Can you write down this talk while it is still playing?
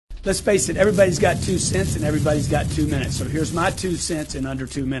Let's face it, everybody's got 2 cents and everybody's got 2 minutes. So here's my 2 cents in under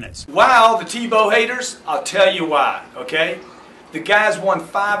 2 minutes. Wow, the Tebow haters, I'll tell you why, okay? The guy's won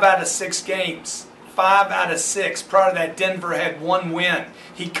 5 out of 6 games. 5 out of 6. Prior to that, Denver had 1 win.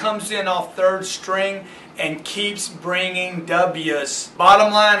 He comes in off 3rd string and keeps bringing W's.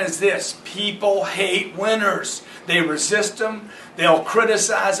 Bottom line is this: people hate winners. They resist them. They'll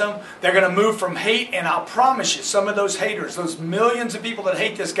criticize them. They're going to move from hate, and I'll promise you, some of those haters, those millions of people that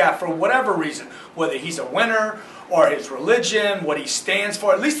hate this guy for whatever reason, whether he's a winner or his religion, what he stands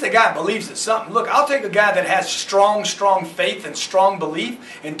for, at least the guy believes in something. Look, I'll take a guy that has strong faith and strong belief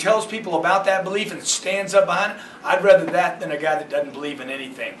and tells people about that belief and stands up behind it. I'd rather that than a guy that doesn't believe in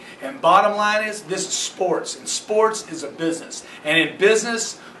anything. And bottom line is, this is sports, and sports is a business. And in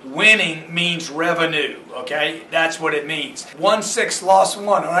business, winning means revenue, okay? That's what it means. 1-6, lost 1,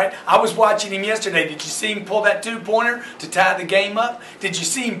 all right? I was watching him yesterday. Did you see him pull that 2-pointer to tie the game up? Did you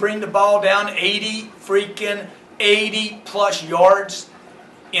see him bring the ball down 80 plus yards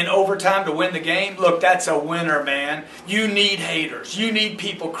in overtime to win the game? Look, that's a winner, man. You need haters. You need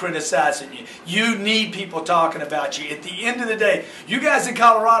people criticizing you. You need people talking about you. At the end of the day, you guys in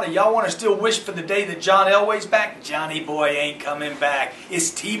Colorado, y'all want to still wish for the day that John Elway's back? Johnny boy ain't coming back.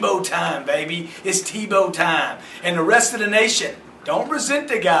 It's Tebow time, baby. It's Tebow time. And the rest of the nation, don't resent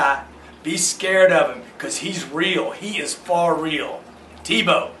the guy. Be scared of him, because he's real. He is far real.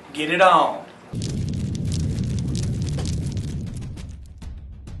 Tebow, get it on.